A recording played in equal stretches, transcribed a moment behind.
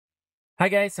Hi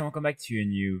guys and welcome back to a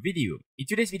new video. In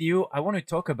today's video, I want to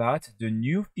talk about the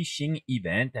new fishing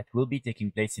event that will be taking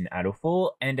place in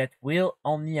Hallowfall and that will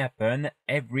only happen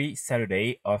every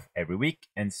Saturday of every week.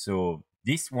 And so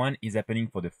this one is happening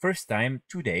for the first time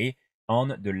today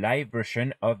on the live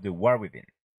version of the War Within.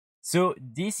 So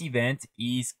this event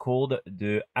is called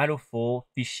the Hallowfall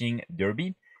Fishing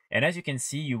Derby. And as you can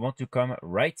see, you want to come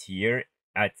right here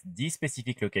at this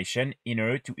specific location in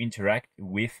order to interact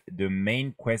with the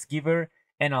main quest giver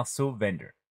and also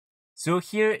vendor. So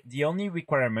here, the only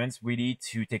requirements really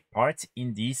to take part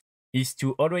in this is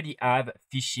to already have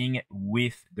fishing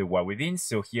with the War Within.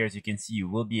 So here, as you can see, you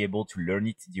will be able to learn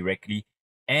it directly.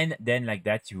 And then like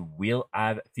that, you will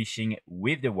have fishing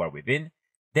with the War Within.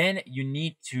 Then you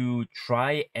need to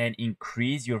try and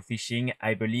increase your fishing.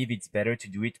 I believe it's better to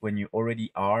do it when you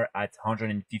already are at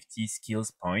 150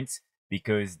 skills points,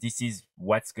 because this is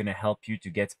what's going to help you to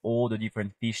get all the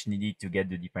different fish needed to get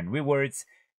the different rewards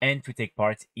and to take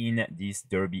part in this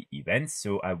derby event.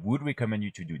 So I would recommend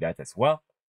you to do that as well.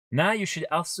 Now you should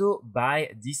also buy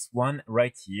this one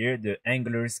right here, the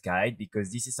Angler's Guide,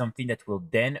 because this is something that will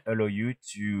then allow you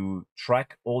to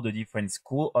track all the different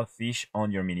school of fish on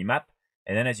your minimap.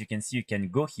 And then as you can see, you can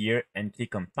go here and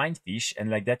click on Find Fish, and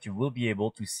like that you will be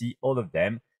able to see all of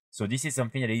them. So this is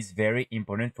something that is very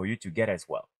important for you to get as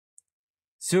well.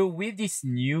 So with this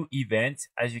new event,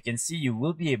 as you can see, you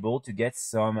will be able to get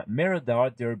some Merodar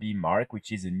Derby Mark,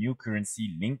 which is a new currency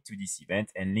linked to this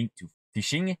event and linked to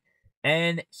fishing.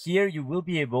 And here you will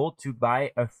be able to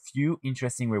buy a few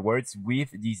interesting rewards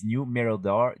with this new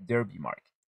Merodar Derby Mark.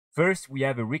 First, we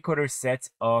have a recorder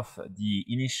set of the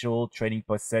initial trading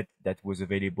post set that was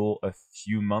available a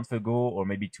few months ago or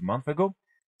maybe 2 months ago.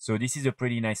 So this is a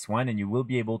pretty nice one, and you will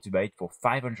be able to buy it for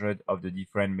 500 of the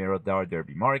different Merodar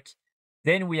Derby Mark.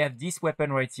 Then we have this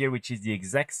weapon right here, which is the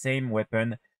exact same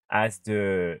weapon as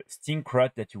the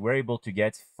Stinkrot that you were able to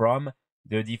get from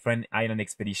the different island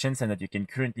expeditions and that you can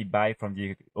currently buy from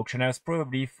the auction house,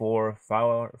 probably for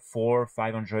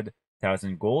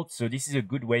 500,000 gold. So this is a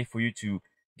good way for you to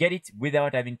get it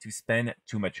without having to spend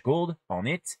too much gold on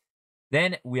it.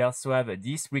 Then we also have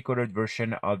this recolored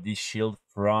version of this shield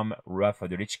from Wrath of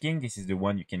the Lich King. This is the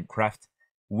one you can craft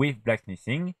with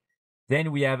blacksmithing.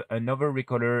 Then we have another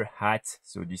recolor hat.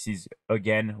 So this is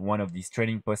again one of these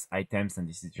trading post items, and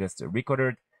this is just a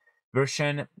recolored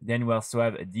version. Then we also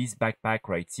have this backpack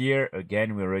right here.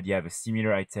 Again, we already have a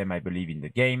similar item, I believe, in the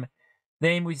game.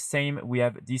 Then we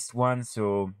have this one.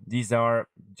 So these are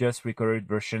just recolored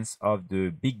versions of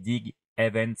the Big Dig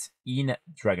event in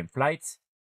Dragonflight.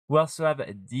 We also have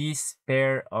this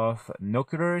pair of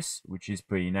binoculars, which is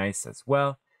pretty nice as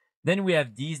well. Then we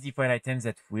have these different items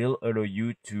that will allow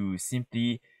you to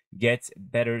simply get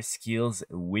better skills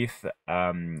with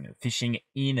fishing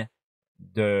in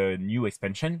the new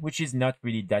expansion, which is not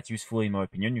really that useful in my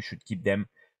opinion. You should keep them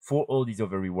for all these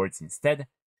other rewards instead.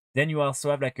 Then you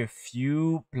also have like a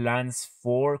few plans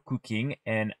for cooking,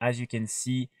 and as you can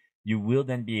see, you will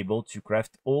then be able to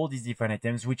craft all these different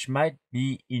items, which might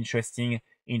be interesting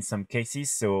in some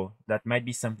cases. So that might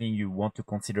be something you want to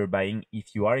consider buying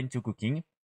if you are into cooking.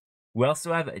 We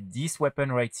also have this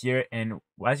weapon right here, and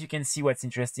as you can see, what's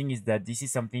interesting is that this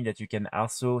is something that you can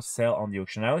also sell on the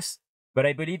auction house, but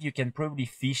I believe you can probably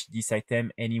fish this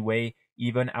item anyway,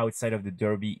 even outside of the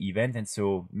derby event, and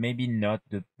so maybe not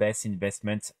the best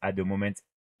investment at the moment,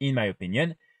 in my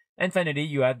opinion. And finally,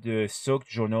 you have the soaked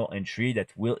journal entry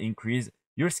that will increase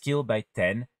your skill by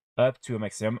 10 up to a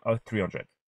maximum of 300.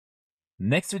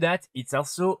 Next to that, it's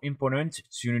also important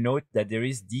to note that there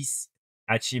is this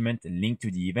achievement linked to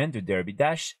the event, the Derby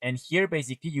Dash, and here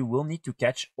basically you will need to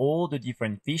catch all the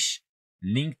different fish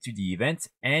linked to the event,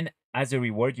 and as a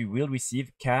reward you will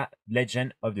receive Ka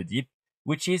Legend of the Deep,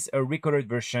 which is a recolored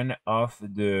version of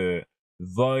the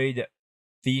Void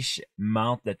fish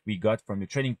mount that we got from the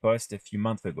trading post a few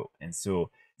months ago. And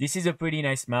so this is a pretty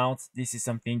nice mount. This is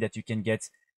something that you can get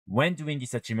when doing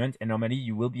this achievement, and normally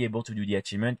you will be able to do the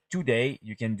achievement today.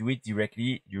 You can do it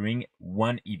directly during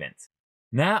one event.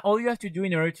 Now, all you have to do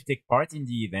in order to take part in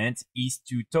the event is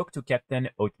to talk to Captain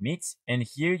Oatmeat, and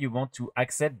here you want to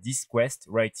accept this quest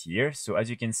right here. So as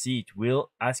you can see, it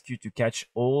will ask you to catch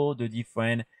all the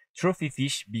different trophy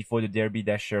fish before the Derby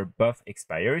Dasher buff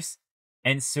expires.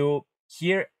 And so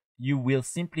here you will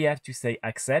simply have to say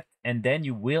accept, and then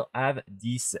you will have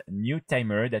this new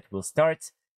timer that will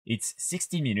start. It's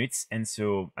 60 minutes, and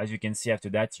so as you can see,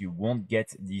 after that you won't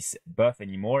get this buff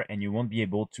anymore and you won't be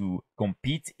able to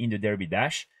compete in the Derby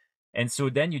Dash. And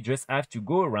so then you just have to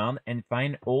go around and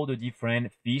find all the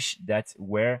different fish that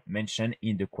were mentioned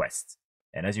in the quest.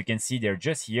 And as you can see, they're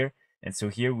just here. And so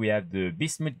here we have the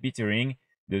Bismuth Bitterling,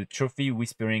 the trophy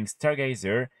Whispering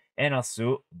Stargazer, and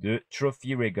also the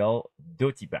trophy Regal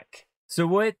Dottyback. So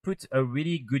WoW put a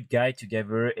really good guide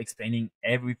together explaining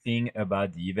everything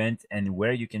about the event and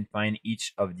where you can find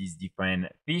each of these different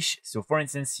fish. So for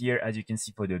instance here, as you can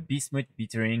see for the Bismuth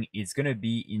Bitterling, it's going to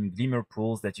be in Glimmer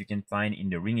pools that you can find in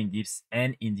the Ringing Deeps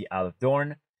and in the Isle of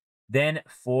Dorn. Then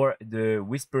for the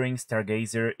Whispering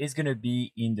Stargazer, it's going to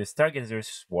be in the Stargazer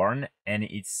Swarm, and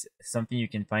it's something you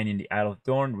can find in the Isle of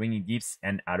Dorn, Ringing Deeps,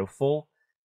 and Hallowfall.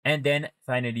 And then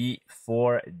finally,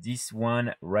 for this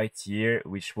one right here,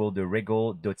 which will the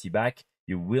Regal Dottyback,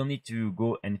 you will need to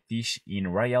go and fish in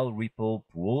Royal Ripple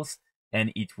pools,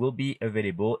 and it will be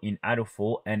available in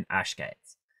Hallowfall and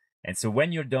Ashcat. And so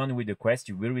when you're done with the quest,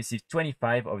 you will receive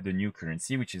 25 of the new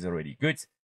currency, which is already good,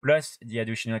 plus the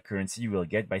additional currency you will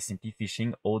get by simply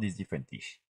fishing all these different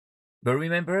fish. But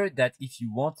remember that if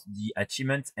you want the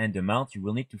achievement and the mount, you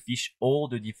will need to fish all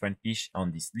the different fish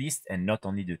on this list and not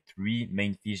only the 3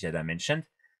 main fish that I mentioned.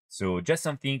 So just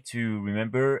something to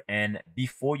remember, and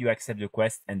before you accept the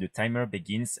quest and the timer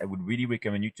begins, I would really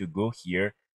recommend you to go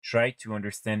here, try to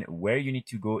understand where you need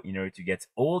to go in order to get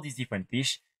all these different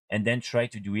fish, and then try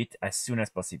to do it as soon as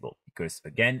possible. Because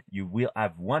again, you will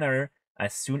have 1 hour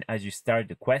as soon as you start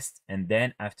the quest, and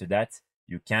then after that,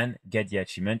 you can get the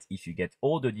achievement if you get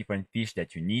all the different fish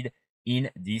that you need in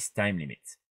this time limit.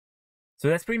 So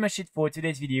that's pretty much it for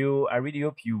today's video. I really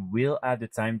hope you will have the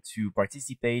time to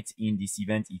participate in this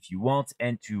event if you want,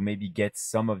 and to maybe get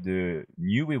some of the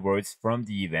new rewards from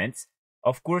the event.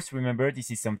 Of course, remember, this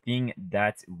is something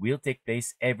that will take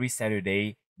place every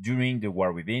Saturday during the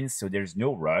War Within, so there's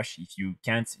no rush. If you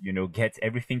can't, get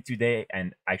everything today,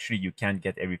 and actually you can't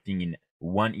get everything in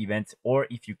one event, or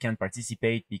if you can't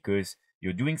participate because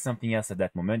you're doing something else at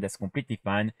that moment, that's completely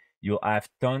fine. You'll have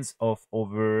tons of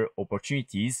other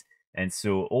opportunities. And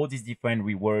so all these different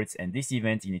rewards and this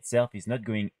event in itself is not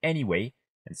going anyway.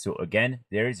 And so again,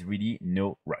 there is really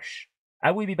no rush.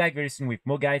 I will be back very soon with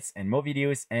more guides and more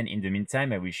videos. And in the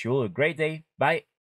meantime, I wish you all a great day. Bye.